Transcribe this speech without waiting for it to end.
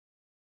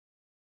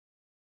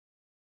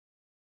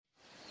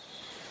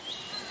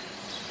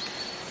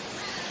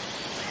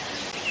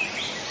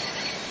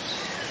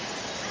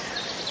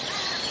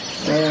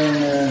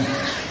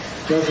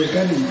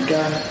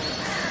Tazakanika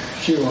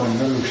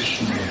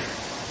Siwandalushia.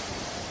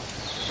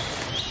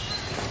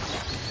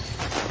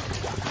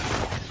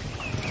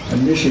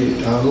 And this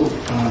is out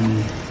on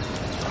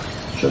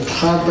the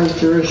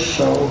travelers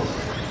so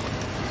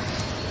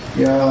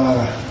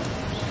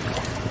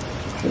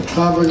the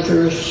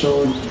travelers so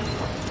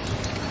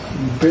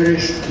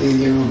Birsti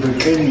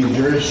bekenni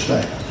dressa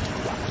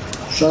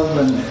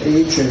Savan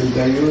Eitel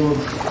Dayu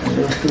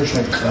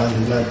Rostusa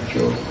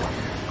Kalacho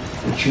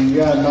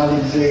Chuya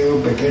Nalzeo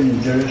bekenni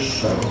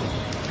dressa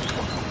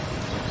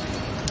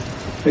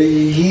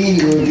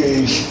Yigo de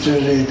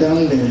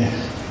Storedale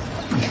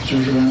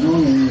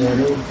Storanoni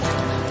Yaro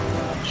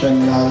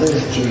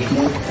Sanales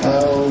Tusnik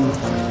Au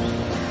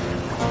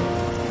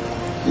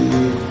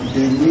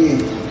the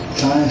need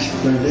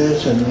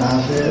transferdes and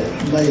Naset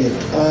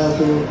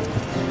Ado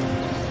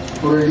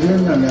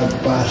Oridun na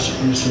bas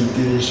is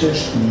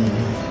intereses ni.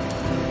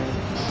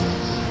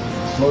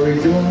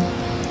 Oridun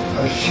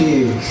asi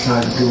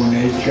sa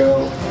dunecho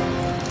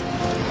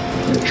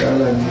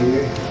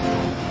Echalandi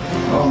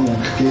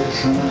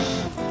Amuktilsans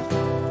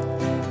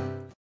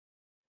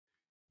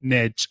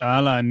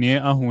Nechala ne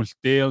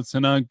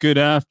ahultelsana. Good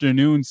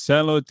afternoon,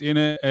 Salot in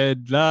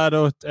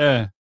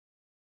Edladot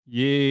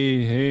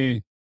Ye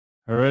hey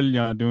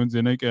Harelya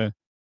dunzineke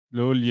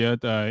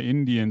Loliat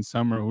Indian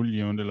summer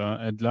Huliondela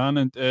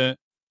Adlanant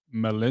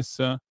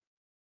Melissa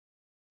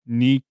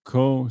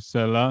Nico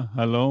Sela.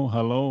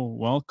 Hello,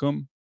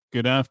 welcome.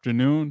 Good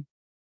afternoon.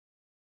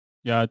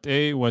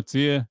 Yate, what's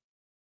here?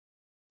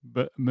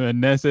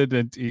 Nessa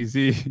and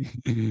easy.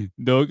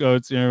 Dog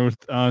out here.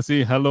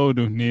 Say hello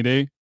to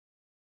Nide.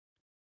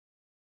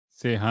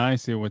 Say hi,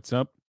 say what's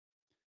up.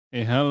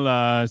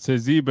 Hela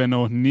Seziben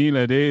o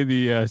Nila de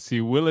the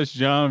si Willis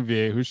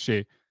Janvier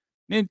Hushe.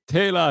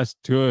 Nintelas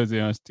tours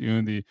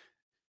the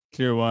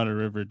Clearwater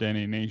River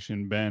Dene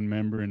Nation band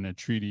member in the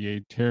Treaty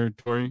 8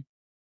 territory.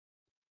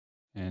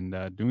 And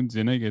Dun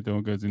Zinege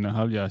Dogas in the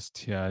Halyas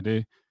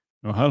Tiade.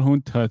 No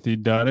Halhun Tati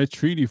Dada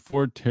Treaty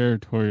 4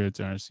 territory at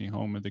RC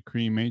home of the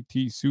Cree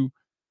Métis Sioux,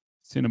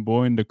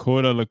 Assiniboine,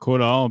 Dakota,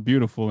 Lakota, all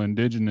beautiful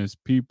indigenous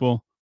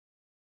people.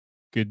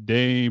 Good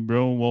day,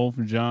 bro. Wolf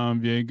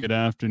Janvier. Good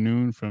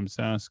afternoon from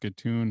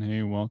Saskatoon.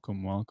 Hey,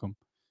 welcome.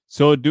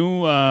 So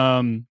do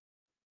I'm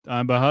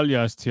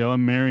Bahalyas Tiela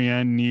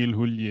Marianne Neil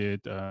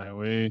Huliet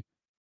way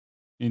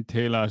in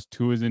Telas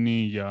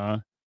Tuazani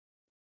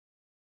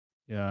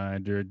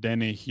their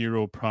Dene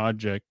Hero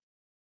Project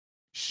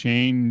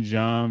Shane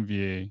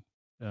Janvier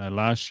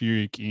last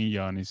year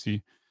you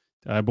see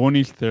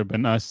bonit there but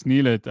not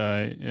sneelet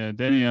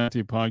Dene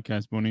Anti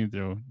podcast bonit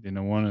there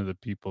one of the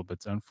people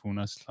but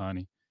Zanfuna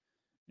Slani.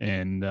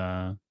 And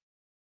almost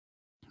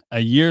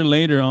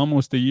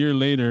a year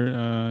later,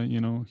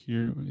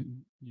 here,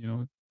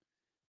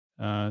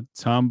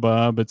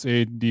 Tamba, but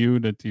it's due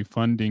that the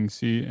funding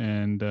see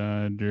and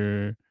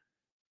der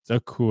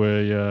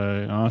Zakue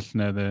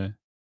Ashna the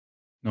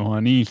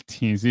Nohanil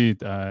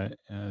Tinzit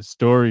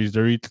stories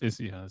the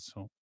Ritlisia.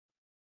 So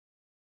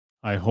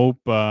I hope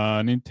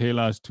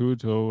Nintelas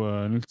Tuto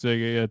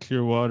Nulzege at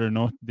Clearwater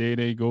North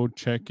Day go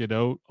check it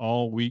out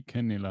all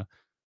weekend.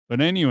 But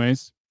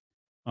anyways,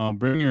 I'll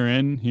bring her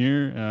in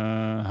here.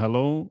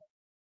 Hello,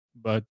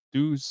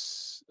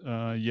 Badus.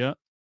 Yeah.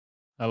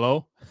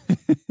 Hello.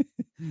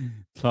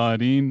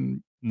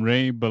 Claudine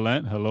Ray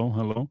Ballet.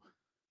 Hello.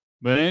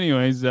 But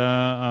anyways,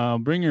 I'll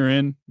bring her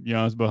in.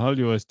 Yas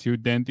Bahalio as to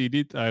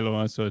dentidit ilo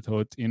aso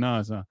tot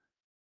inaza.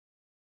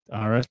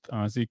 Aret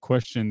asi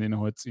question in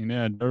what's in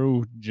it.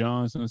 Daru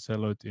Johnson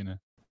Salotina.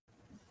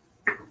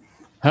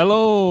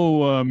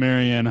 Hello,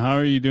 Marianne. How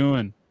are you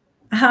doing?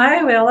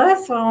 Hi,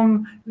 Willis. Well,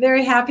 I'm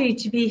very happy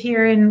to be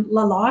here in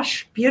La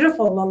Loche,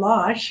 beautiful La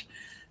Loche.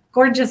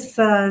 Gorgeous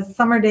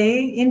summer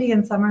day,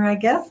 Indian summer, I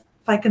guess,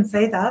 if I can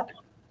say that.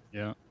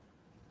 Yeah,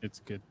 it's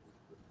good.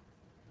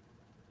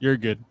 You're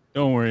good.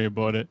 Don't worry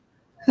about it.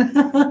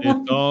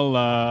 It's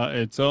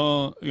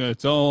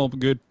all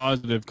good,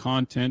 positive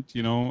content.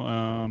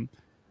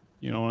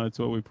 That's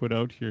what we put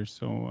out here.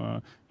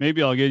 So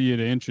maybe I'll get you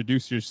to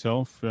introduce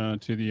yourself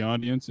to the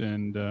audience,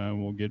 and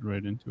we'll get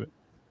right into it.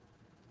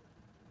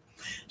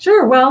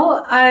 Sure.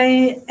 Well,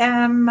 I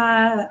am.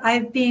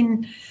 I've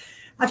been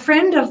a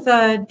friend of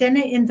the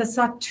Dene in the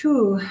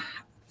Satu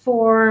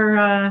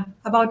for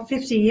about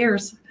 50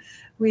 years.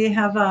 We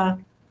have a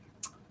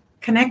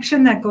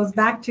connection that goes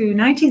back to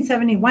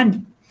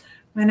 1971,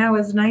 when I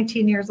was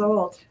 19 years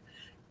old,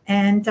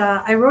 and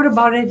I wrote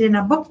about it in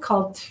a book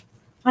called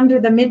Under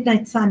the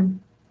Midnight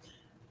Sun.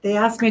 They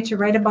asked me to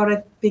write about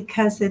it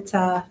because it's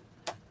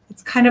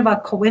kind of a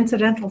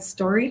coincidental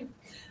story,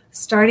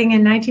 starting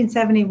in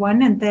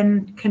 1971 and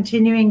then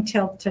continuing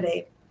till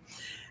today.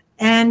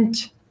 And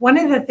one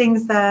of the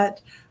things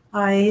that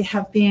I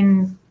have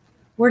been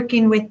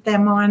working with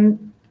them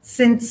on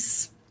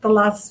since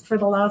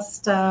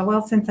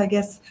since I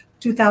guess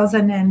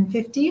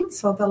 2015,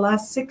 so the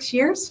last 6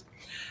 years,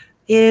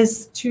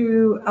 is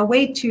a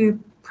way to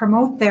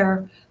promote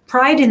their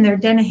pride in their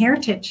Dene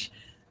heritage,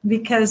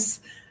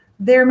 because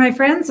they're my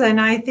friends and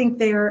I think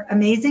they're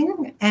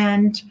amazing.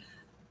 And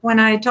when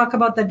I talk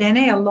about the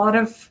Dene, a lot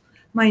of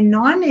my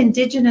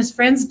non-Indigenous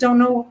friends don't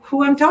know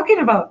who I'm talking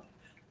about.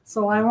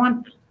 So I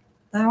want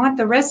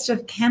the rest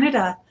of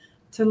Canada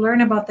to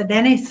learn about the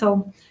Dene.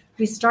 So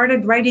we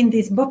started writing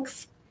these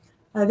books.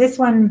 This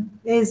one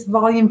is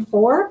volume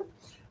 4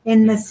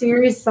 in the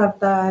series of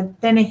the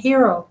Dene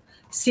Hero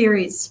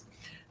series.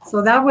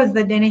 So that was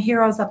the Dene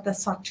Heroes of the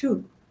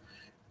Saulteaux.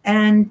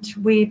 And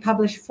we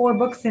published 4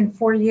 books in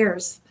 4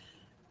 years.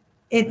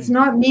 It's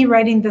not me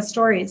writing the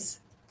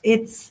stories.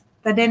 It's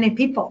the Dene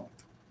people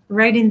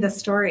writing the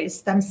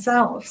stories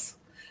themselves,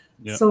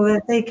 so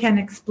that they can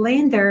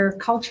explain their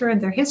culture and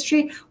their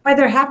history, why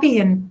they're happy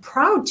and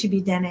proud to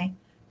be Dene,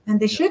 and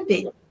they should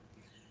be.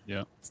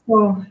 Yeah.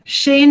 So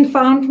Shane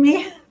found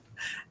me.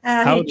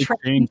 How did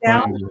Shane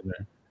find you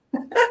there?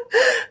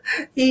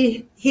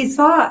 He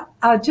saw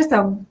just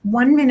a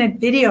 1-minute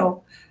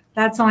video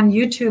that's on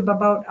YouTube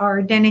about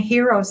our Dene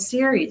Heroes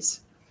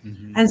series.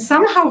 Mm-hmm. And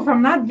somehow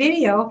from that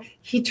video,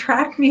 he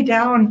tracked me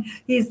down.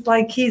 He's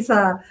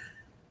a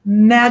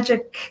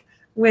magic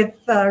with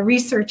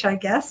research, I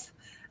guess.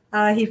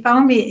 He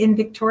found me in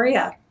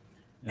Victoria,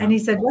 and he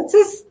said, "What's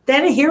this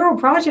Dene Hero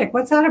project?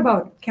 What's that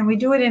about? Can we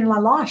do it in La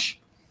Loche?"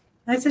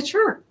 I said,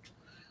 "Sure."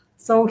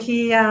 So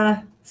he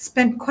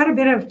spent quite a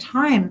bit of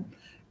time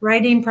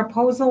writing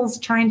proposals,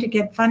 trying to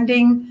get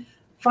funding,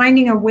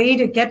 finding a way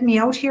to get me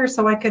out here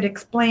so I could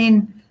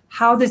explain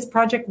how this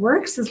project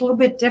works. It's a little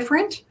bit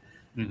different.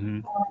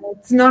 Mm-hmm.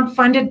 It's not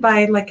funded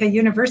by like a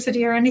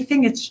university or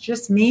anything. It's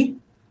just me.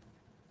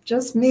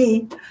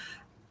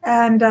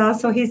 And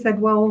so he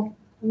said, well,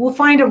 we'll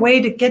find a way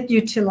to get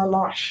you to La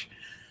Loche.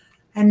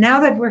 And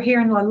now that we're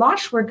here in La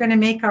Loche, we're going to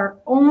make our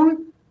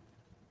own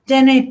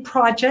Dene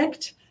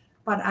project,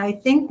 but I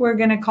think we're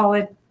going to call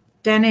it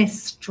Dene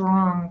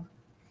Strong.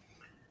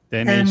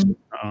 Dene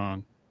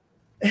Strong.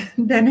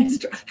 Dene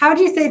Strong. How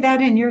do you say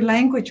that in your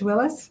language,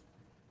 Willis?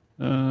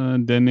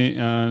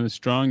 Dene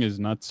Strong is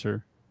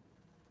Nutzer.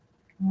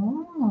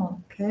 Oh,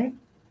 okay.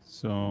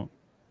 So,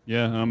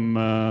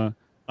 yeah,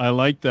 I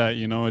like that.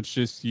 It's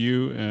just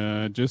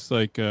you, just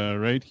like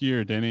right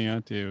here, Dene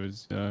Ate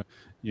was,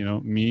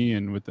 me,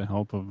 and with the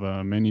help of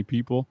many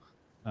people.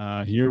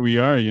 Here we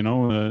are.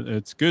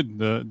 It's good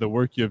the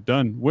work you've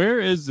done. Where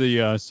is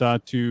the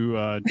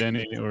Saulteaux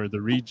Dene or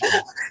the region?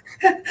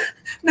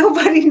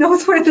 Nobody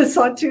knows where the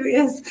Saulteaux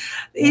is.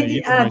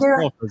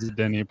 Myself as a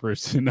Dene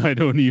person, I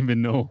don't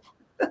even know.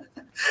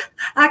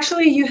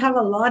 Actually, you have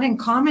a lot in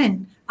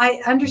common. I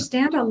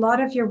understand a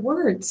lot of your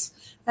words.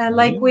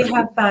 Like we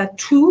have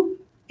tu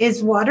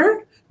is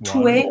water,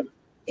 tue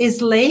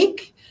is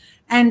lake,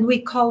 and we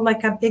call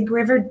like a big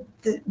river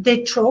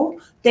Decho.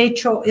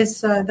 Decho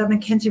is the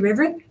Mackenzie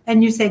River,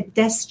 and you say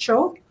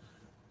Descho.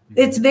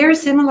 It's very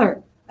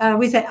similar.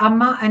 We say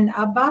Amma and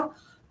Abba,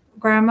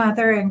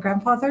 grandmother and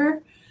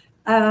grandfather.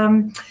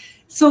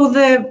 So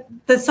the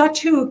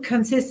Saulteaux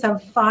consists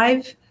of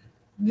 5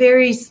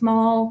 very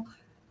small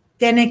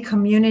Dene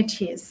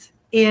communities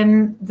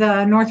in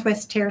the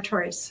Northwest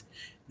Territories.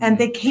 And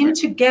they came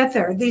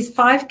together, these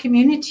 5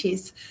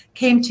 communities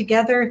came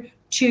together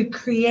to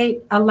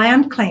create a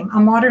land claim, a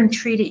modern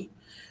treaty.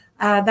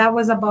 That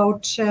was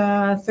about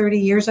 30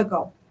 years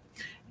ago.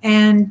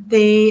 And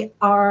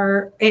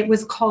it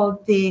was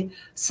called the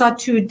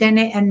Saulteaux,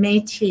 Dene, and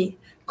Métis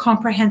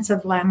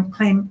Comprehensive Land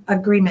Claim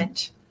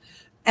Agreement.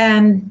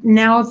 And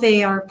now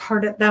they are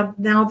part of that.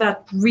 Now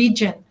that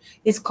region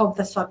is called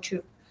the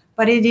Saulteaux,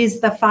 but it is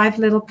the 5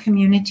 little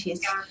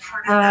communities.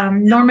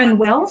 Norman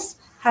Wells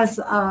has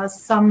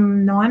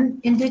some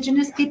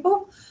non-Indigenous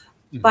people,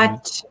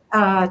 but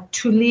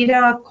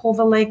Tulita,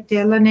 Culver Lake,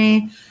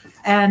 Delaunay,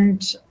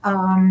 and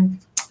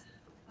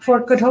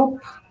Fort Good Hope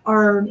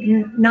are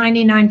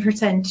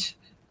 99%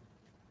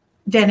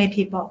 Dene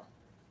people.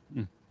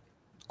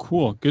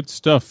 Cool, good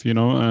stuff.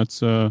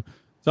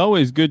 It's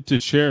always good to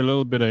share a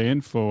little bit of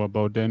info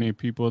about Dene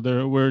people.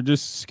 We're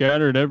just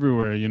scattered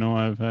everywhere.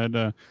 I've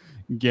had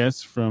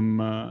guests from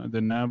the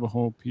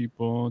Navajo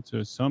people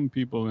to some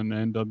people in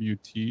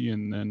NWT,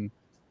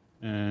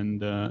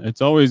 and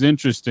it's always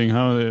interesting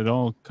how it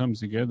all comes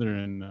together,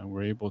 and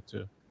we're able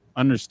to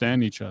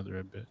understand each other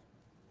a bit.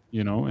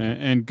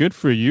 And good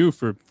for you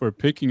for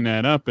picking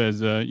that up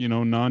as a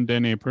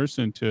non-Dene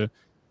person to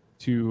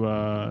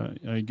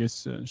I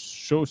guess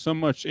show so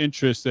much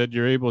interest that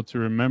you're able to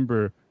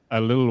remember a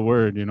little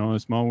word, a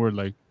small word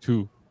like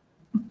tu,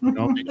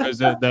 because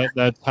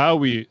that's how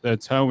we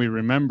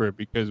remember,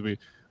 because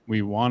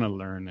we want to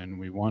learn and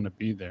we want to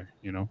be there,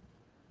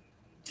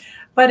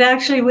 But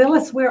actually,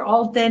 Willis, we're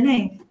all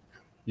Dene.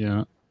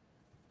 Yeah.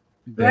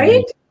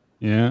 Right?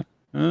 Yeah.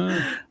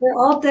 We're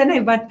all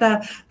Dene, but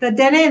the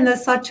Dene and the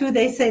Saulteaux,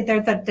 they say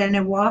they're the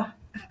Denewa,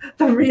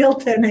 the real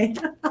Dene.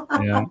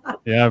 Yeah.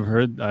 I've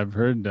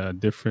heard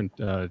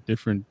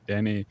different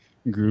Dene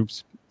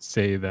groups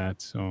say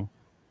that. So,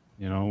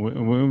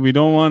 we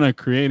don't want to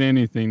create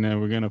anything that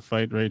we're gonna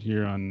fight right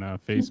here on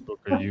Facebook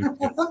or YouTube.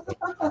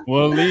 So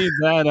we'll leave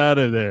that out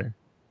of there.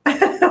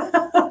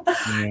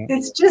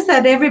 It's just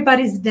that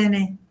everybody's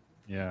Dene.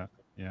 Yeah.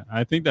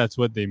 I think that's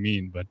what they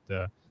mean, but.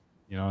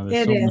 You know,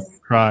 there's It so much is.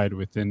 pride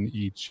within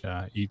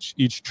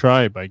each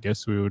tribe, I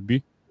guess we would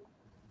be.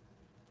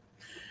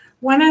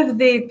 One of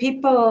the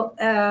people,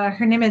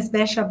 her name is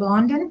Besha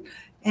Blondin,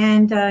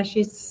 and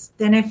she's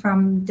Dene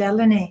from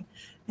Delaney.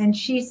 And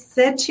she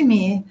said to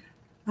me,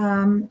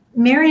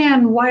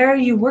 Marianne, why are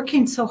you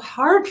working so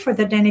hard for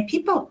the Dene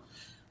people?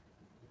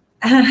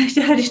 And I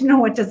didn't know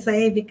what to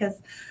say,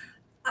 because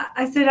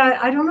I said,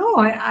 I don't know.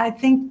 I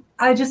think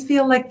I just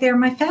feel like they're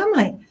my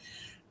family.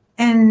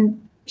 And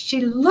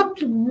she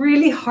looked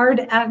really hard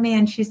at me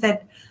and she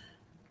said,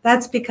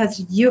 that's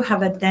because you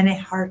have a Dene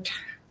heart.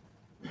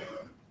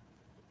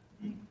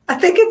 I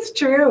think it's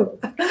true.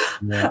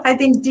 Yeah. I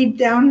think deep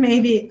down,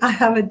 maybe I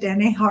have a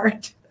Dene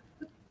heart.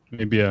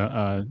 Maybe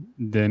a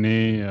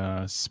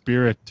Dene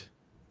spirit.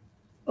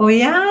 Oh,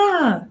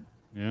 yeah.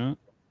 Yeah,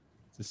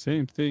 it's the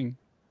same thing.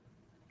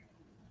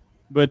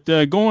 But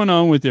going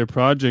on with your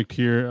project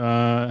here,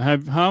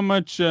 how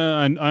much?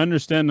 I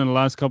understand in the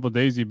last couple of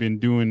days you've been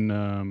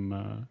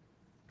doing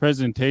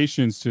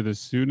presentations to the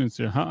students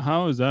there.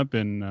 How has that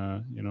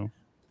been?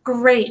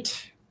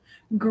 Great.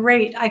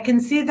 I can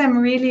see them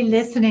really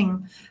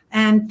listening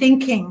and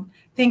thinking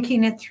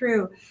it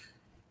through.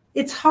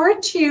 It's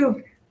hard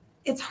to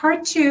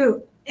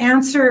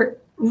answer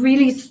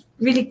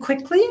really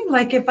quickly.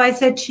 Like if I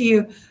said to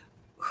you,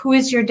 who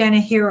is your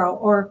Dene hero,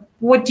 or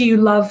what do you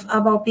love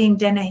about being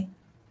Dene?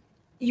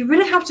 You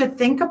really have to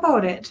think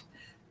about it.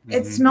 Mm-hmm.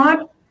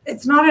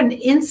 It's not an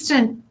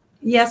instant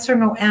yes or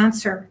no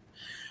answer.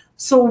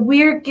 So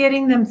we're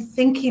getting them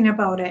thinking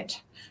about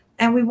it,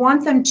 and we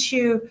want them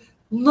to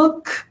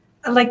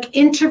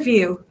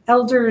interview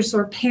elders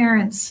or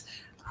parents.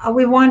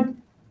 We want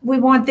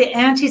the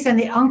aunties and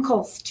the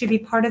uncles to be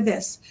part of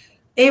this.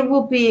 It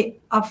will be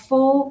a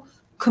full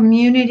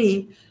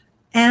community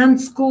and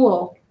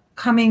school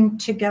coming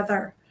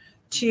together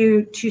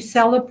to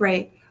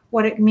celebrate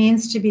what it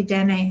means to be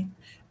Dene,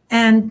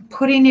 and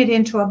putting it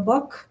into a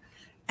book.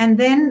 And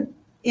then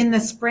in the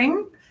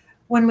spring,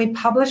 when we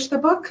publish the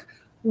book,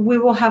 we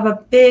will have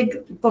a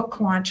big book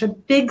launch, a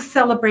big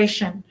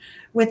celebration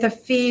with a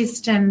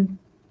feast and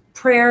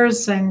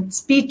prayers and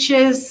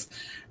speeches.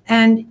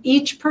 And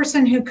each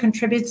person who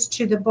contributes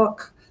to the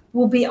book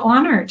will be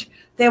honored.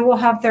 They will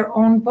have their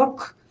own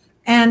book,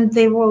 and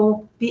they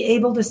will be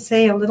able to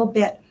say a little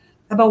bit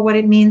about what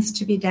it means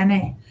to be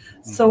Dene.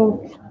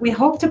 So we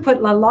hope to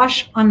put La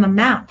Loche on the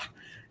map,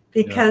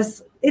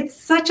 because it's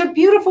such a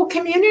beautiful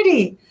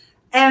community.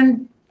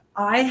 And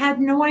I had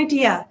no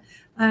idea.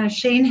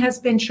 Shane has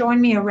been showing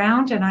me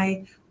around, and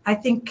I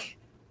think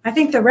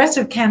the rest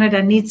of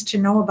Canada needs to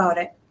know about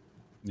it.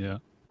 Yeah,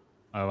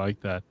 I like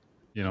that.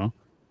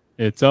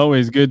 It's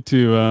always good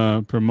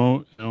to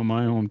promote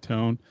my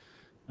hometown,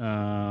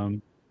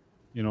 and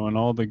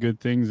all the good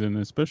things, and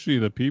especially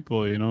the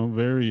people,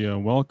 very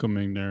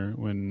welcoming there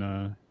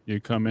when you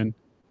come in.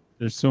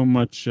 There's so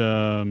much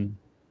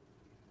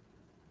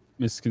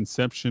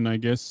misconception, I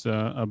guess,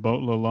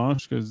 about La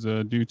Loche, because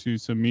due to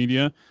some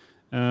media.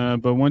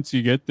 But once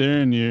you get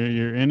there and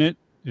you're in it,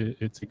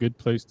 it's a good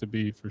place to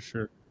be for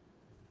sure.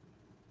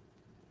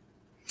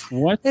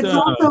 It's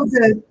also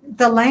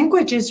the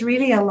language is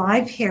really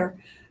alive here.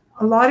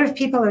 A lot of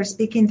people are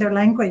speaking their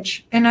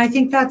language, and I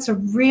think that's a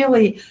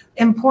really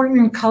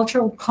important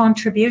cultural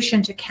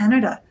contribution to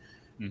Canada.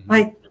 Mm-hmm.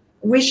 Like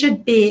we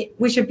should be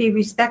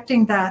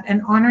respecting that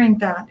and honoring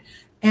that,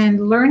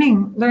 and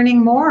learning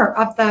more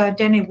of the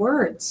Dene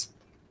words.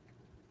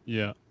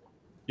 Yeah,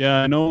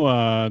 I know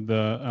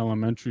the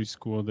elementary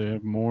school, they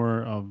have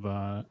more of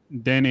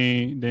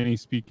Dene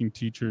speaking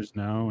teachers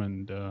now,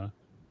 and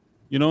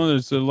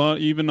there's a lot.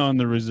 Even on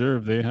the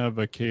reserve, they have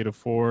a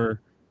K-4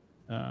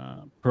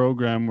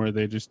 program where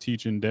they just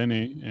teach in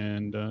Dene,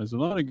 and there's a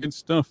lot of good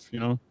stuff.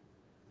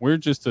 We're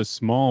just a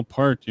small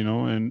part,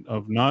 and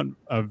of not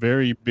a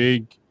very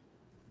big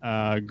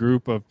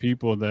group of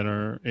people that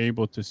are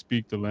able to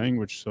speak the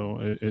language. So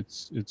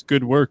it's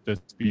good work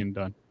that's being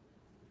done.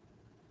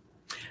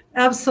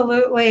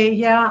 Absolutely.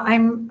 Yeah,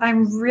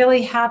 I'm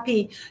really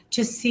happy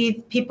to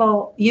see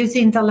people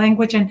using the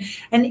language, and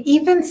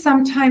even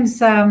sometimes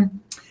the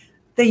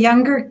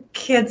younger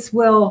kids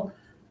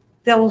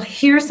they'll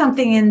hear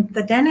something in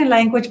the Dene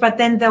language, but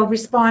then they'll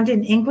respond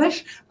in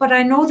English. But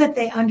I know that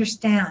they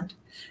understand,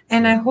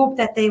 and I hope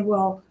that they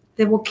will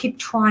keep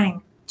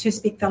trying to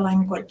speak the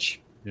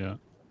language.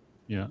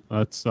 Yeah,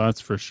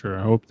 that's for sure.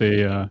 I hope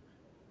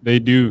they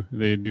do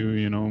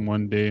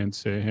one day and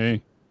say,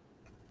 hey,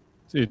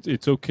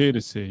 it's okay to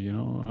say,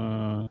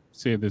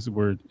 say this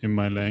word in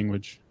my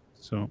language.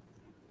 So,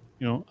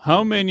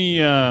 how many,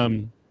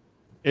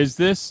 is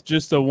this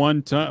just a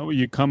one time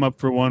you come up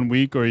for 1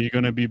 week, or are you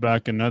going to be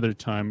back another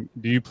time?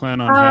 Do you plan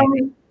on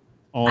having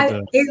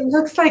it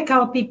looks like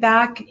I'll be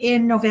back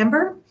in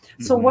November.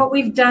 Mm-hmm. So what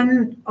we've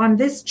done on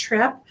this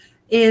trip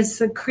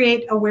is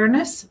create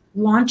awareness,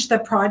 launch the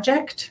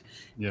project,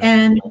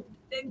 and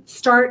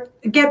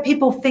get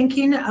people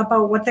thinking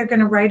about what they're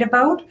going to write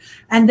about.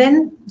 And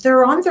then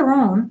they're on their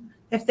own.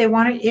 If they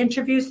want to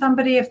interview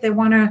somebody, if they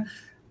want to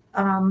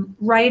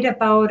write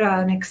about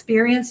an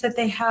experience that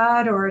they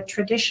had or a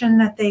tradition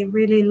that they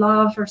really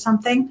love or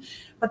something,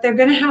 but they're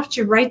going to have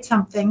to write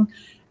something.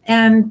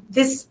 And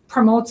this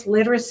promotes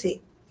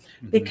literacy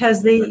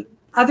because the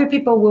other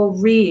people will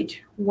read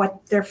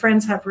what their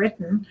friends have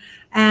written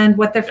and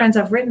what their friends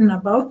have written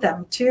about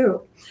them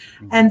too.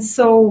 And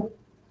so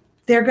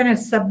they're going to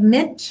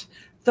submit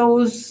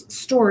those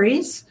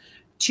stories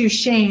to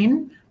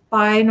Shane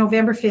by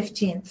November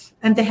 15th.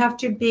 And they have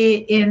to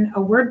be in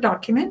a Word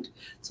document.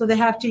 So they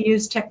have to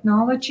use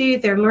technology.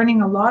 They're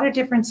learning a lot of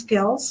different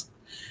skills.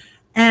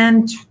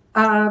 And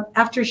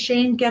after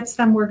Shane gets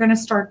them, we're going to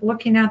start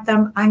looking at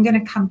them. I'm going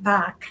to come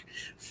back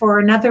for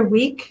another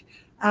week,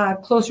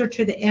 closer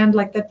to the end,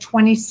 like the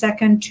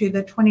 22nd to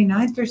the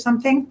 29th or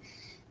something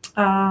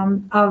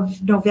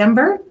of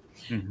November.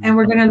 And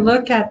we're going to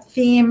look at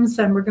themes,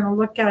 and we're going to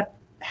look at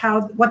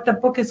what the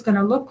book is going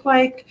to look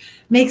like,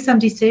 make some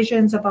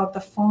decisions about the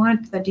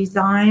font, the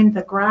design,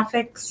 the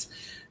graphics,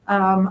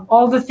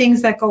 all the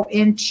things that go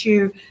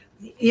into,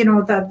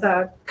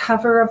 the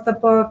cover of the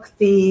book,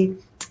 the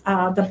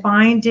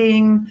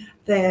binding,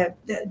 the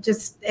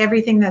just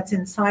everything that's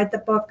inside the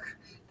book.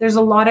 There's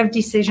a lot of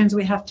decisions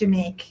we have to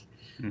make.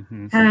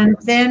 And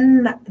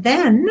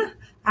then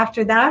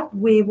after that,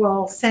 we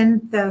will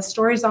send the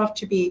stories off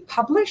to be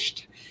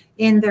published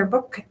in their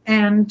book,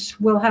 and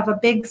we'll have a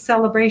big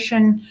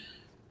celebration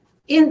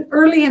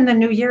early in the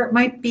new year. It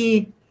might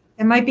be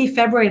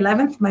February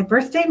 11th, my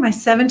birthday, my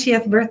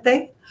 70th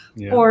birthday,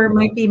 or it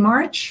might be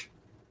March,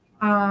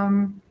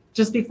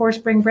 just before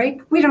spring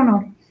break. We don't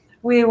know.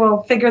 We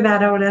will figure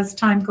that out as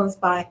time goes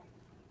by.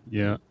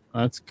 Yeah,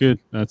 that's good.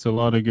 That's a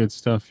lot of good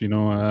stuff.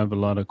 I have a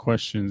lot of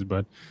questions,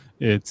 but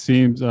it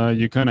seems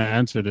you kind of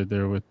answered it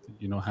there with,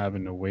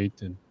 having to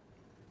wait.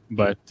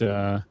 But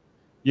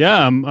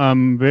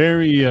I'm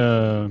very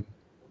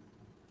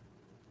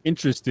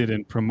interested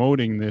in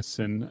promoting this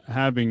and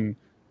having,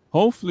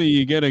 hopefully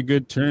you get a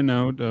good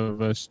turnout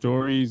of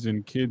stories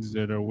and kids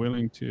that are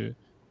willing to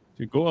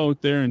go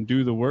out there and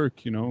do the work,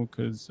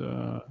 because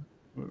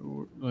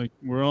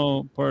we're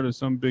all part of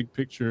some big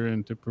picture,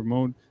 and to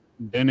promote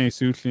Dene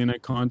Sutlina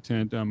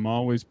content, I'm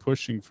always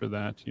pushing for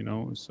that,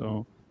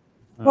 so.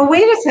 Well,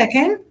 wait a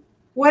second.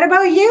 What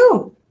about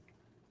you?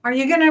 Are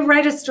you going to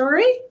write a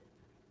story?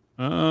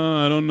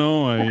 I don't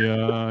know.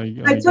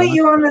 I put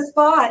you on the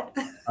spot.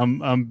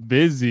 I'm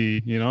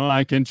busy,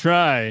 I can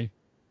try,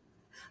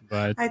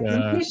 but I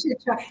think you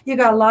should try. You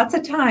got lots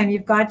of time.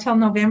 You've got till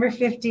November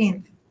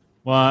 15th.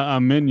 Well,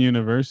 I'm in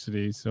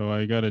university, so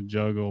I got to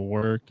juggle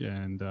work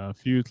and a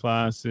few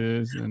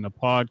classes and a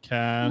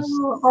podcast.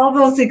 Oh, all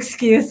those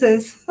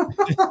excuses.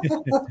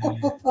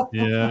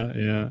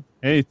 Yeah.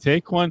 Hey,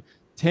 take one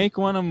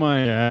of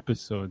my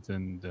episodes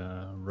and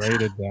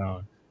write it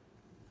down.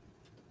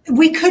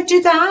 We could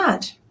do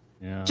that.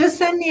 Yeah. Just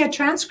send me a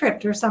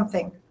transcript or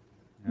something.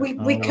 We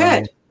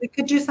could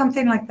do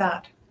something like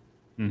that.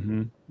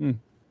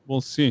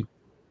 We'll see.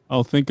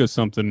 I'll think of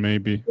something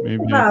maybe.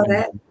 Maybe about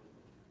it.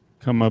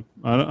 Come up.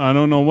 I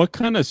don't know. What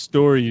kind of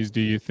stories do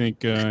you think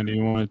do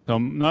you want to tell?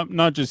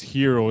 Not just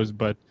heroes,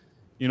 but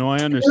I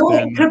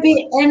understand. It could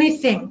be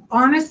anything.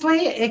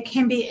 Honestly, it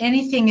can be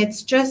anything.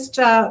 It's just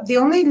the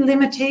only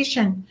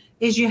limitation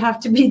is you have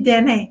to be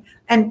Dene,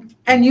 and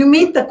you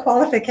meet the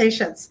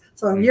qualifications,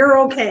 so you're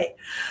okay.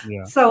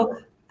 Yeah. So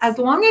as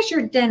long as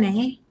you're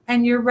Dene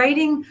and you're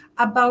writing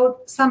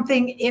about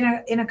something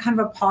in a kind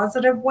of a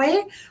positive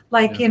way,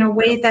 like in a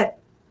way that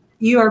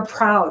you are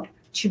proud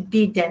to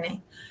be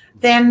Dene,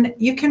 then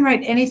you can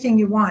write anything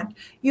you want.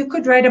 You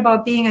could write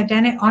about being a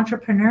Dene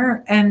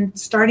entrepreneur and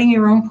starting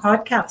your own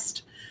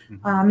podcast.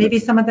 Maybe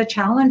some of the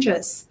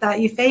challenges that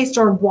you faced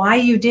or why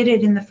you did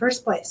it in the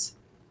first place.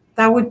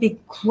 That would be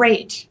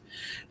great.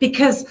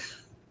 Because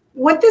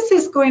what this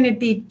is going to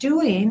be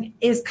doing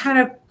is kind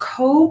of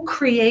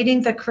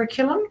co-creating the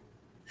curriculum.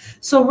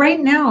 So right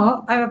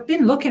now, I've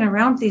been looking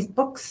around these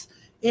books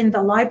in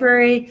the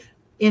library,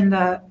 in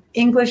the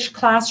English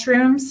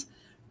classrooms.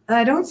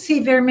 I don't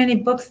see very many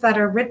books that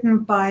are written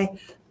by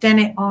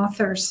Dene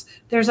authors.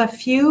 There's a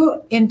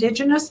few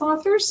Indigenous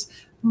authors,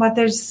 but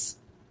there's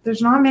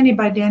not many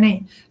by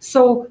Dene.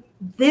 So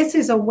this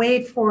is a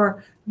way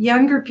for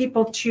younger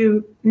people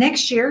to,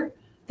 next year,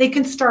 they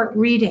can start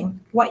reading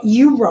what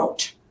you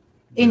wrote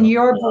in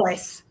your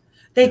voice.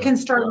 They can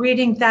start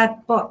reading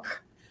that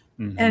book.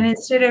 And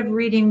instead of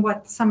reading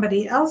what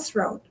somebody else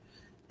wrote,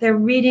 they're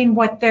reading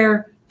what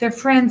their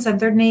friends and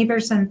their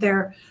neighbors and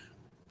their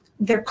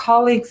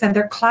colleagues and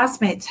their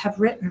classmates have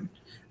written.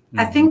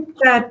 I think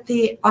that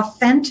the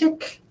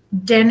authentic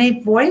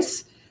Dene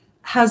voice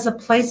has a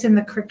place in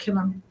the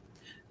curriculum.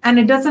 And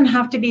it doesn't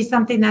have to be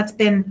something that's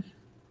been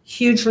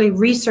hugely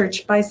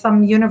researched by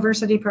some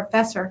university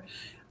professor.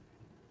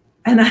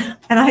 And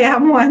I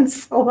am one,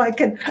 so I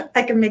can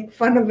make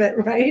fun of it,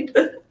 right?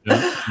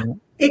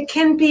 It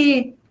can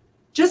be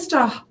just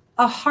a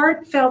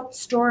heartfelt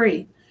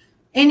story,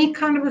 any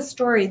kind of a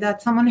story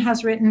that someone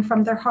has written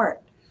from their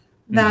heart,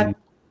 that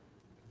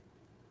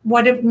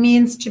what it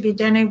means to be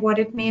Dene, what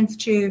it means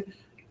to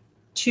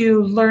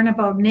to learn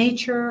about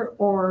nature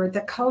or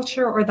the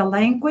culture or the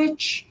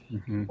language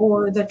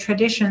or the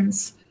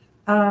traditions.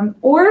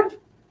 Or,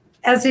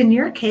 as in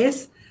your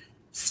case,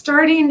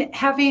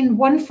 having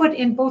one foot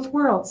in both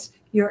worlds.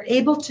 You're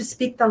able to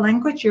speak the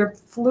language, you're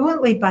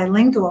fluently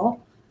bilingual.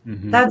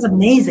 That's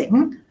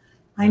amazing.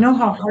 I know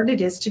how hard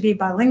it is to be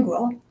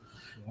bilingual.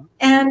 Yeah.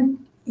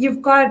 And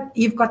you've got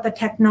the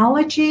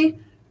technology,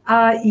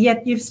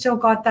 yet you've still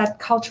got that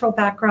cultural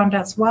background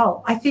as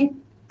well. I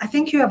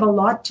think you have a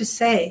lot to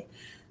say.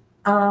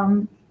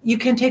 You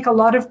can take a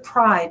lot of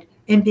pride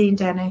in being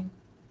Dene.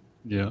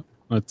 Yeah,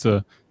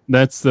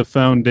 that's the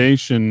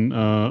foundation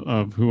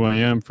of who I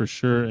am for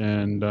sure,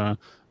 and I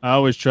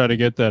always try to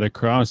get that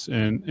across.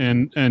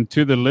 And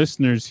to the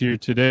listeners here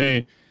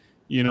today,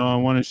 you know, I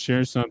want to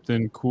share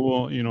something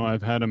cool. You know,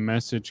 I've had a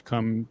message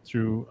come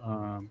through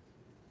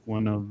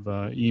one of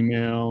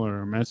email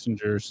or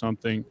messenger or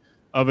something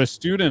of a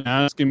student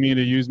asking me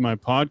to use my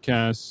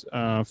podcast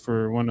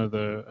for one of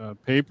the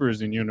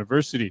papers in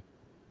university.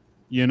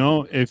 You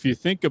know, if you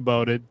think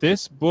about it,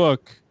 this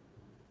book,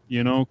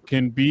 you know,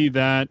 can be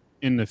that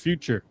in the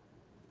future.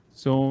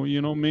 So,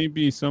 you know,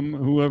 maybe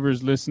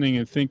whoever's listening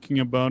and thinking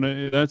about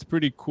it, that's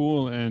pretty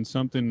cool and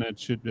something that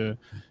should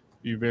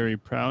be very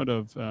proud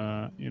of.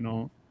 You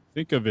know,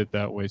 think of it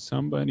that way.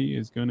 Somebody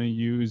is going to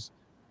use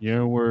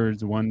your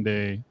words one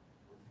day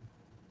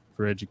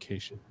for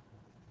education.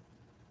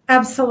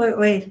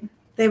 Absolutely,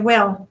 they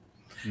will.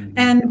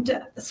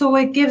 And so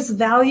it gives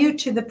value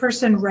to the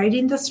person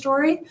writing the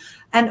story,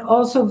 and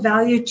also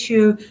value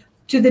to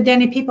the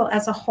Dene people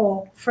as a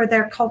whole for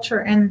their culture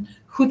and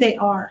who they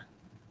are.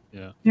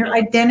 Yeah. Their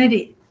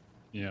identity.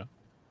 Yeah.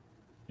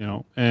 You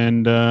know,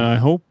 and I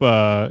hope,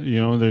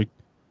 you know, the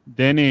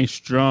Dene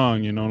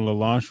strong, you know, La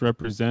Loche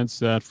represents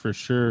that for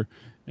sure.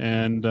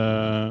 And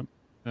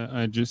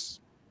I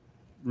just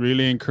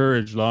really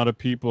encourage a lot of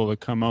people to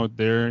come out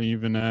there,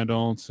 even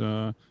adults,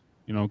 you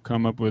know,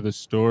 come up with a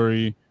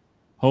story.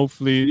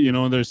 Hopefully, you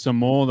know, there's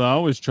some old, I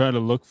always try to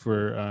look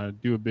for,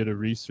 do a bit of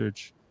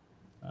research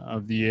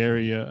of the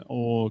area,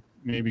 old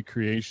maybe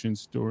creation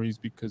stories,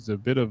 because a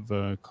bit of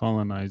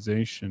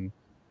colonization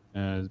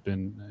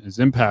is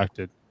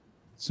impacted.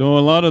 So a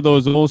lot of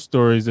those old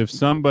stories, if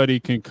somebody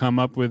can come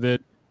up with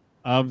it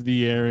of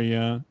the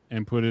area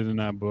and put it in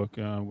that book,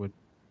 would,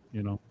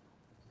 you know,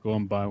 go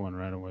and buy one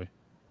right away.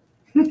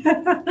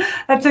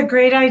 That's a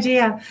great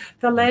idea.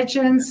 The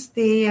legends,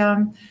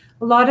 a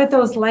lot of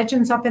those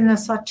legends up in the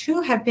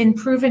Sahtu have been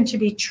proven to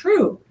be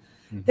true.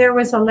 There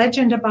was a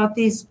legend about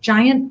these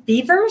giant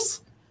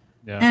beavers,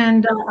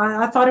 and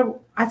I thought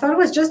it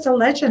was just a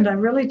legend. I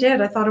really did.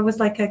 I thought it was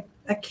like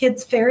a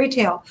kid's fairy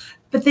tale.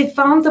 But they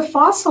found the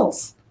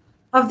fossils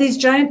of these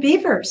giant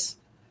beavers.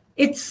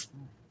 It's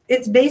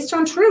based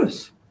on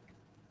truth.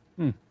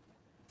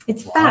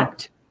 It's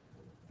fact.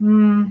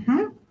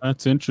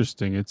 That's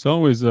interesting. It's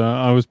always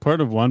I was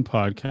part of one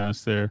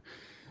podcast there,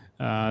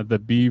 the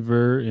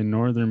beaver in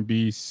northern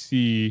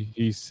BC.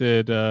 He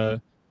said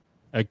a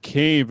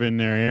cave in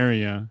their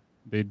area,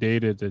 they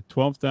dated it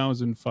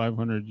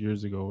 12,500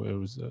 years ago. It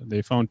was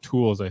they found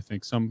tools, I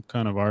think, some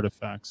kind of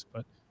artifacts.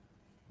 But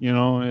you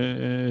know,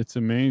 it's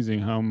amazing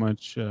how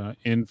much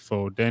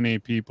info Dene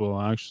people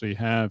actually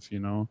have. You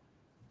know,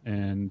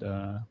 and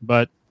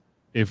but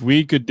if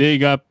we could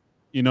dig up,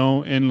 you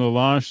know, in La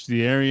Loche,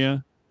 the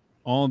area,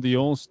 all the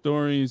old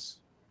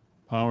stories,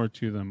 power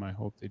to them. I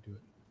hope they do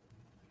it.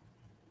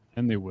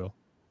 And they will.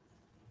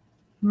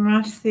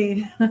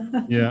 Merci.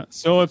 Yeah.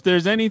 So if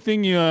there's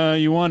anything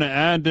you want to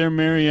add there,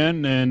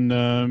 Marianne,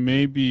 and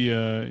maybe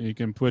you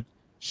can put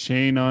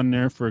Shane on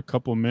there for a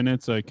couple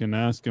minutes. I can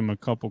ask him a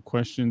couple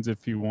questions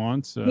if he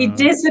wants. He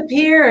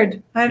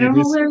disappeared. I don't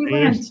know where he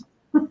went.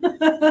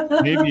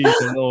 Maybe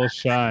he's a little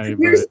shy.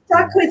 You're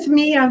stuck with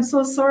me. I'm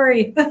so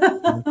sorry.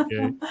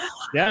 Okay.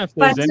 Yeah, if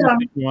there's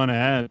anything you want to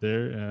add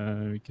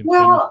there, we can.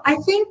 Well, I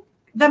think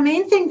the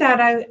main thing that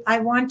I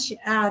want to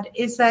add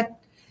is that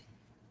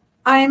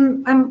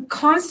I'm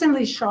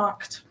constantly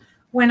shocked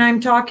when I'm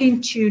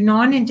talking to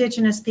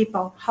non-Indigenous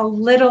people, how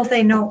little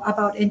they know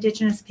about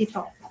Indigenous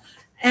people.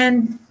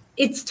 And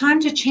it's time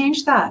to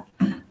change that.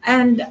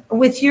 And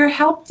with your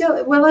help,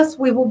 Willis,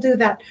 we will do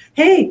that.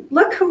 Hey,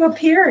 look who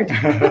appeared.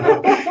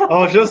 I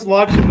was just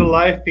watching the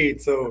live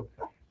feed, so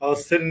I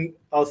was sitting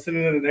in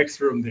the next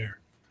room there.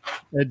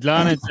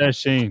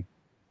 Shane.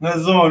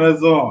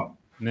 Nazon.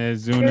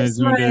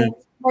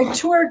 My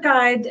tour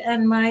guide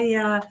and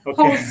my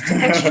host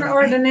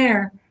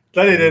extraordinaire.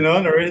 Oh,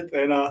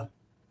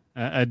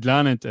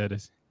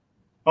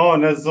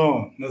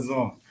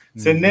 Nazon.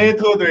 So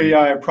NATO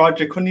the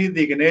project kuni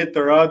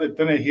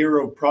the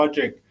hero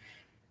project.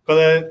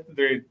 Kala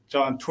the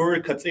John tour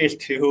cuts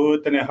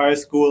to then a high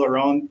school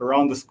around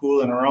the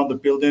school and around the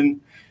building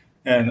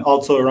and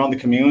also around the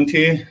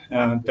community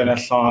and then I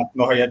saw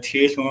no haya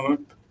teach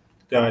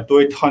the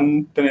do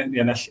ton then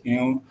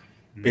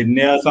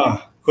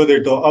Bineza could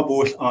there do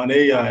abus on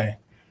a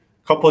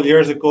couple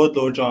years ago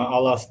though John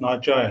alas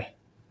najai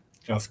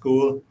John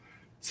school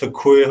so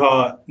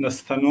kuiha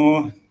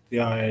nastano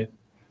the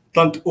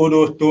tant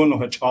udo dono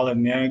hach all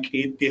in yank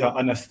eat the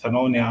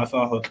anastanonia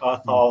so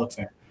hot thoughts.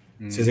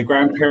 So the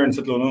grandparents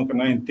at Lono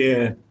can I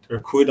there or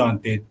could on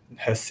did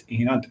has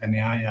inant and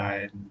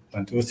I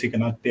and to see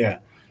cannot there.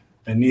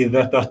 And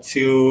neither that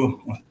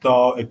too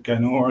thought it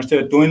can or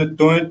say doing a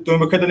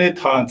cadene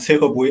tan say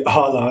we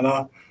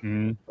all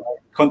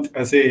can't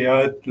I say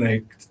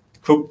like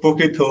cook book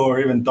it or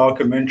even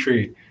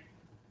documentary.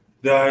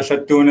 The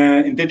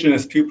Shatuna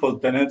indigenous people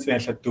then it's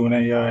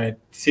Shatuna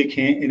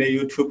seeking in a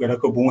YouTube at a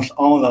bones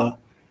on la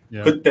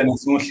good then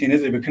as much in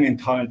it becoming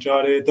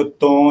Tanjari, the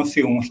don't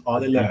see almost all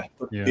the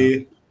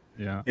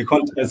Yeah. I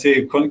can't as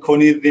a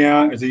Coney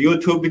there as a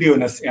YouTube video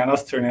and as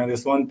turning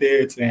this one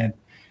day it's in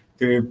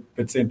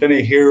it's then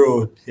a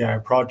hero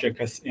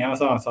project as Anna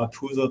saw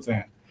two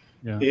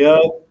yeah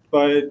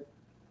but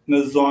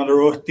Nazon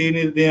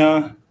Rotini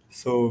there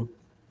so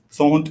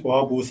someone to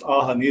abus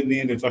ah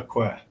need it's a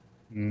queer.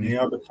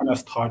 Yeah, but kind of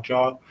start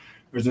job.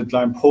 There's a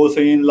like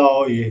posting in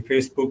law, a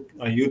Facebook,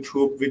 a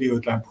YouTube video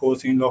like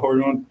posting law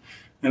and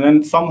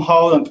then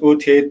somehow and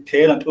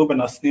tail and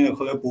open a sneak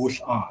color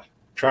bush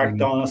track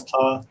down a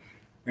star.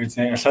 It's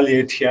an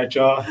affiliate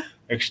job,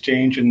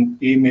 exchange and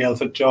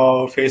emails a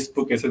job,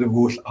 Facebook is a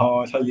bush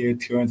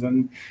affiliate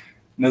and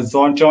the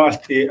zone job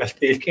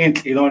it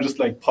can't just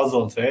like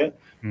puzzles, eh?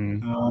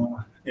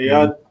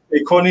 Yeah,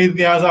 economy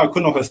the other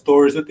couldn't have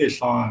stories that they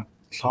saw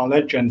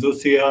legends to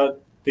see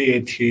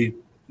the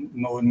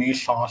no ni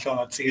shang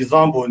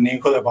example ni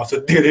ko le ba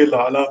so de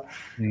la la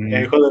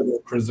e ko le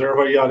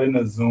preserve ya in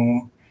the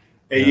zone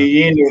e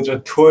yin you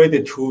just toy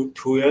the two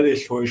ya the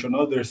solution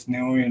others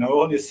new you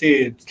know you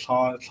see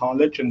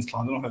legends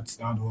don't have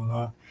stand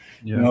la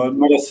you know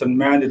medicine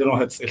man they don't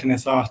have it in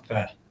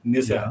after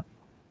this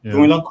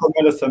doing like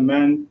medicine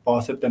man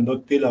boss it and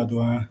do la do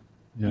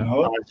you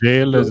know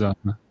jail is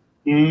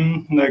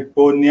like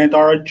bo near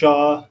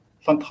darja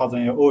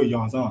 3000 year old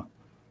young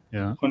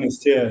yeah when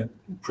it's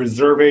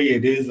preserve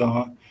it is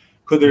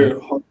could there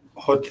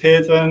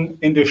hotels and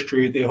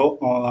industry they hope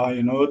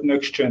you know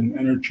next gen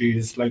energy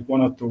is like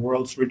one of the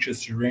world's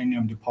richest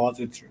uranium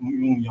deposits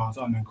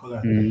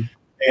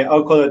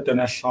I'll call it the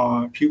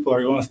national people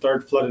are going to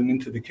start flooding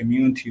into the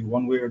community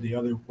one way or the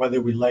other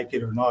whether we like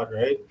it or not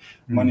right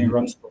money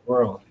runs the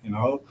world you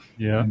know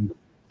and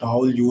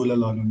so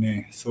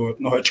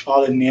no it's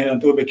all in near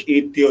and do big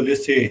eat deal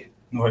listen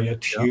no you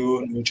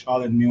no it's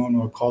all in new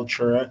no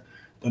culture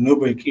the no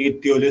big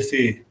eat deal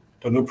listen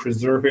the no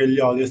preserve it you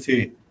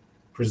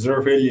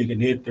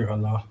can eat there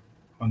hala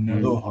on the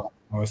low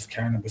no it's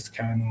cannabis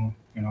can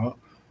you know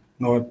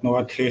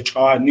no take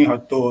ni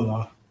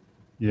hatola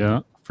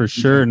yeah for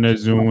sure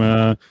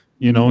Nezum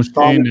you know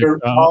saying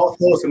all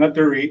close and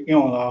you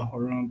know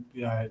around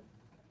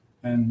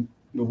and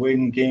the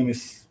waiting game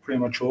is pretty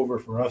much over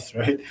for us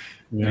right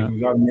like we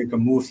got to make a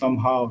move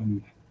somehow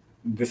and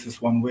this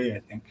is one way I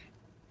think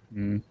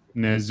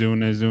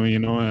Nezum you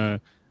know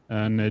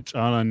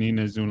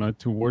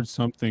towards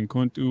something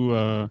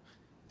to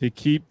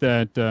keep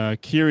that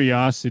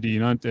curiosity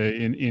not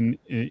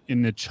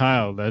in the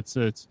child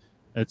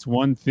that's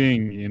one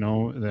thing you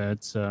know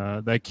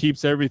that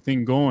keeps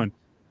everything going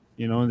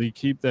you know they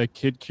keep that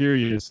kid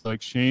curious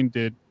like Shane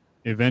did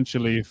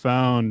eventually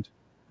found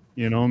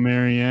you know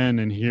Marianne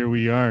and here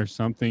we are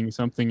something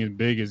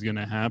big is going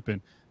to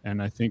happen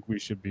and I think we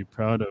should be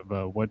proud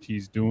of what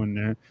he's doing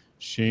there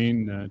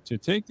Shane to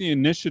take the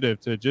initiative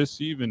to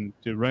just even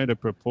to write a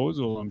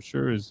proposal I'm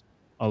sure is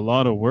a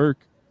lot of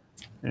work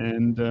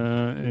and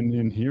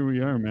here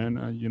we are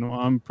man you know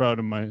I'm proud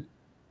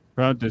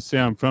to say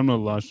I'm from the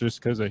Lost just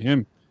because of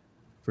him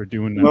for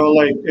doing that. Well,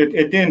 like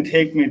it didn't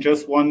take me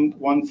just one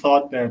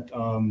thought that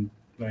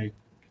like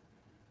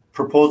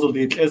proposal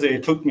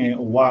it took me a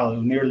while,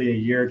 nearly a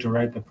year to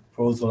write the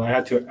proposal. I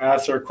had to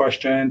ask her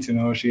questions, you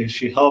know,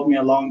 she helped me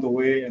along the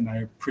way and I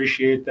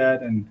appreciate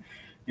that and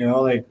you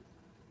know like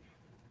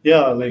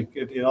like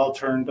it all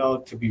turned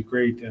out to be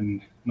great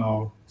and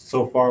now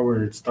so far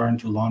we're starting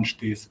to launch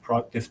this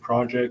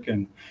project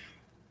and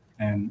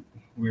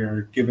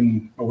we're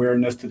giving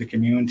awareness to the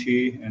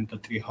community and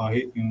that we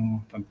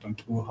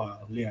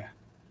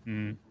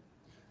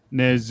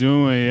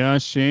Nezum ya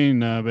Shane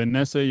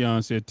Vanessa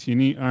Yanse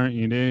Tini aren't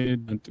in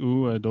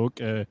dok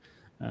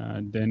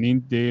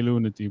Denin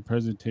Delu at the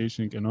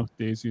presentation can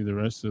daisy the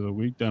rest of the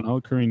week then how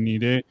current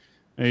need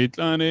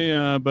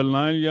Itlane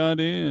Balal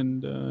Yade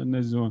and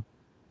Nezum.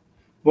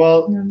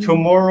 Well,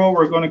 tomorrow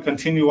we're going to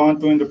continue on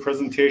doing the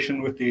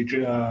presentation with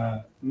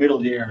the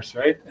middle years,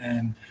 right?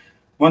 And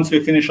once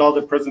we finish all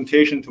the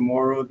presentation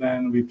tomorrow,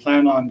 then we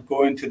plan on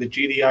going to the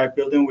GDI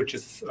building, which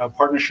is a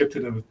partnership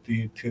to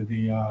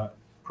the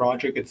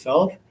project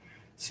itself.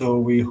 So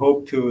we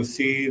hope to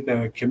see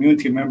the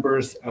community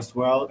members as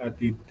well at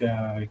the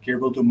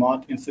Gabriel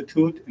Dumont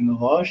Institute in the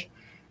Lodge,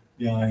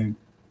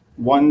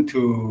 1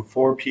 to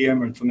 4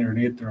 p.m. or something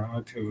like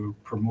that to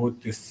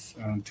promote this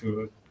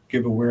to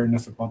give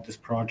awareness about this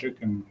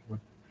project and what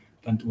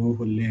so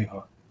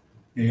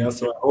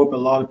I hope a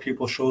lot of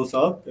people shows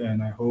up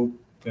and I hope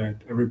that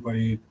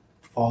everybody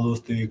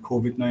follows the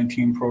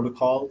COVID-19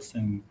 protocols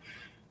and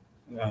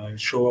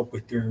show up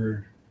with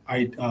their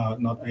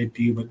not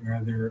ID, but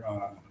rather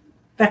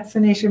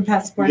Vaccination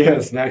passport.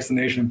 yes,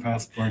 vaccination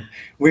passport.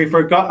 I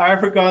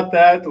forgot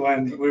that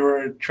when we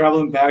were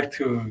traveling back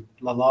to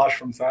La Loche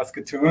from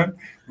Saskatoon.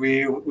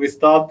 We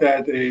stopped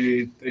at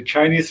a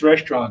Chinese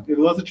restaurant. It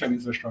was a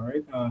Chinese restaurant,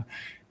 right?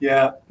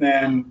 Yeah,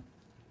 and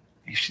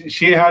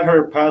she had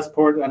her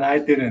passport and I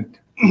didn't.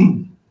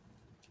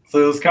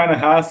 So it was kind of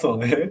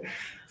hassle.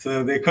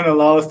 So they couldn't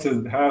allow us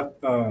to have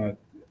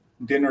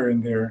dinner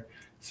in there.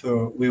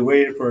 So we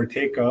waited for a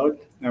takeout,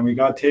 and we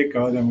got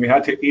takeout, and we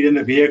had to eat in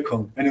the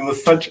vehicle, and it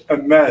was such a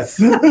mess.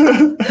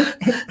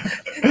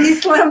 He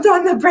slammed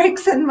on the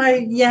brakes, and my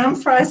yam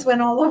fries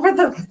went all over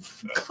the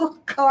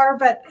car,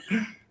 but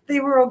they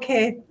were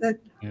okay.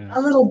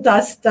 A little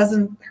dust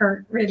doesn't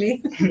hurt,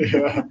 really.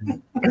 Yeah.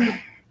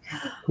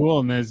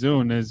 Cool,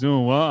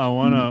 Nezun. Well, I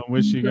want to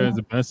wish you guys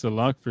the best of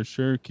luck for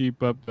sure.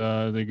 Keep up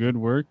the good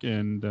work,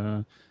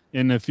 and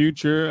in the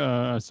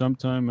future,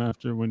 sometime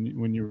after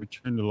when you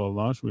return to La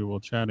Loche, we will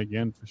chat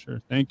again for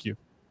sure. Thank you,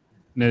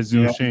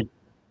 Nezun Shane.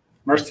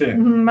 Merci.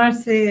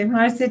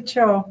 Merci,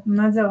 Cho.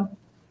 Nazo.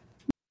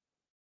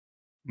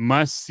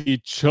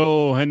 Masi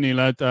Cho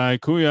Henilata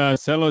Kuya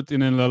Selot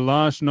in La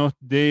Loche Not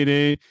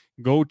Dede.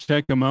 Go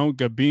check them out.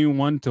 Gabin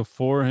 1 to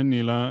 4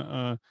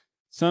 Henila.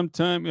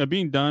 Sometime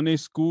Gabin Dane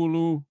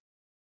Schoolu.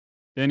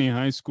 Denny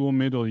High School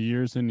middle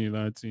years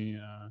Henila.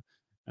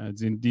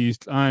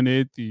 Zindist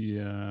Anet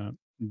the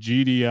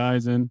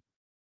GDIs.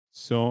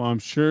 So I'm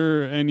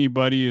sure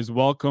anybody is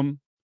welcome.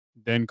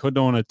 Then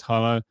Kodona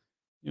Tala.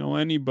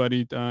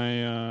 Anybody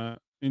I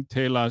in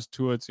Telas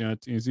to it,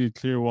 is it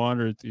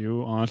Clearwater to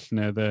you,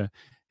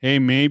 hey,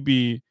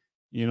 maybe,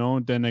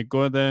 then I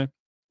go there,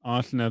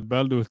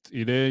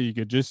 you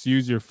could just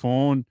use your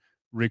phone,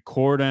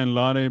 record and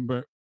lot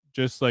but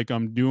just like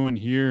I'm doing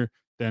here,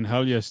 then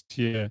hell yes,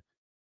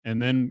 and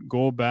then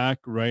go back,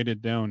 write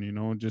it down,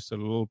 just a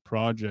little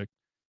project,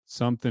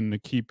 something to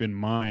keep in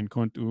mind.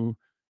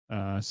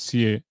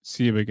 See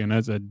again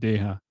as a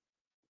deha.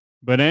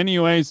 But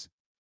anyways,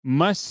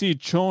 Masi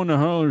Chona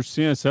Hurler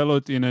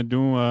Selot in a do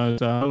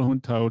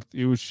Huntout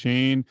you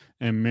Shane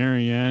and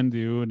Marianne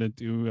do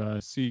that you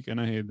seek and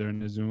I hate there in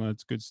the Zoom.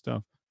 That's good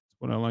stuff. That's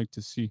what I like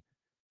to see.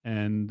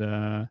 And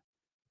my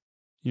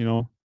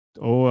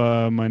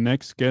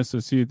next guest I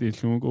see it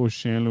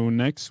Shanlu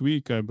next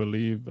week, I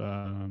believe.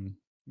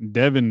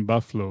 Devin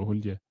Buffalo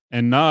Hulya.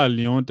 And now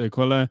Leon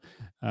Tekola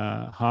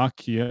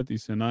hockey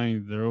is a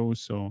 9 there,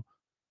 so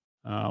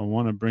I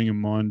want to bring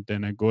him on,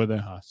 then I go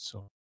there.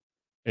 So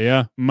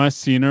yeah, mas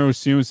senior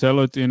usiu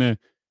selot in a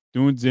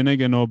dun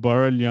zinnig and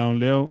obara liang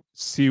leo.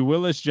 Si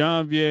Willis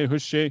Janvier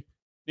Hushe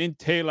in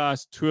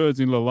Taylor's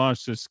tours in La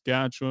Loche,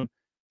 Saskatchewan.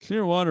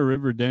 Clearwater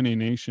River Dene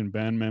Nation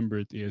band member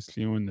at the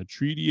ESLU in the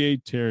Treaty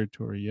 8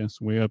 territory.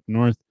 Yes, way up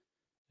north.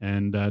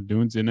 And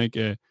dun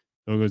zinnig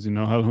logos in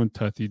Ohalhun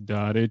Tati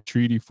Dare,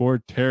 Treaty 4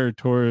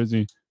 territories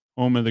in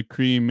home of the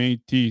Cree,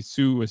 Métis,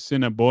 Sioux,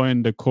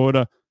 Assiniboine,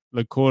 Dakota,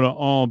 Lakota,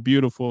 all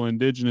beautiful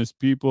indigenous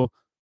people.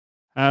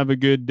 Have a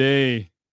good day.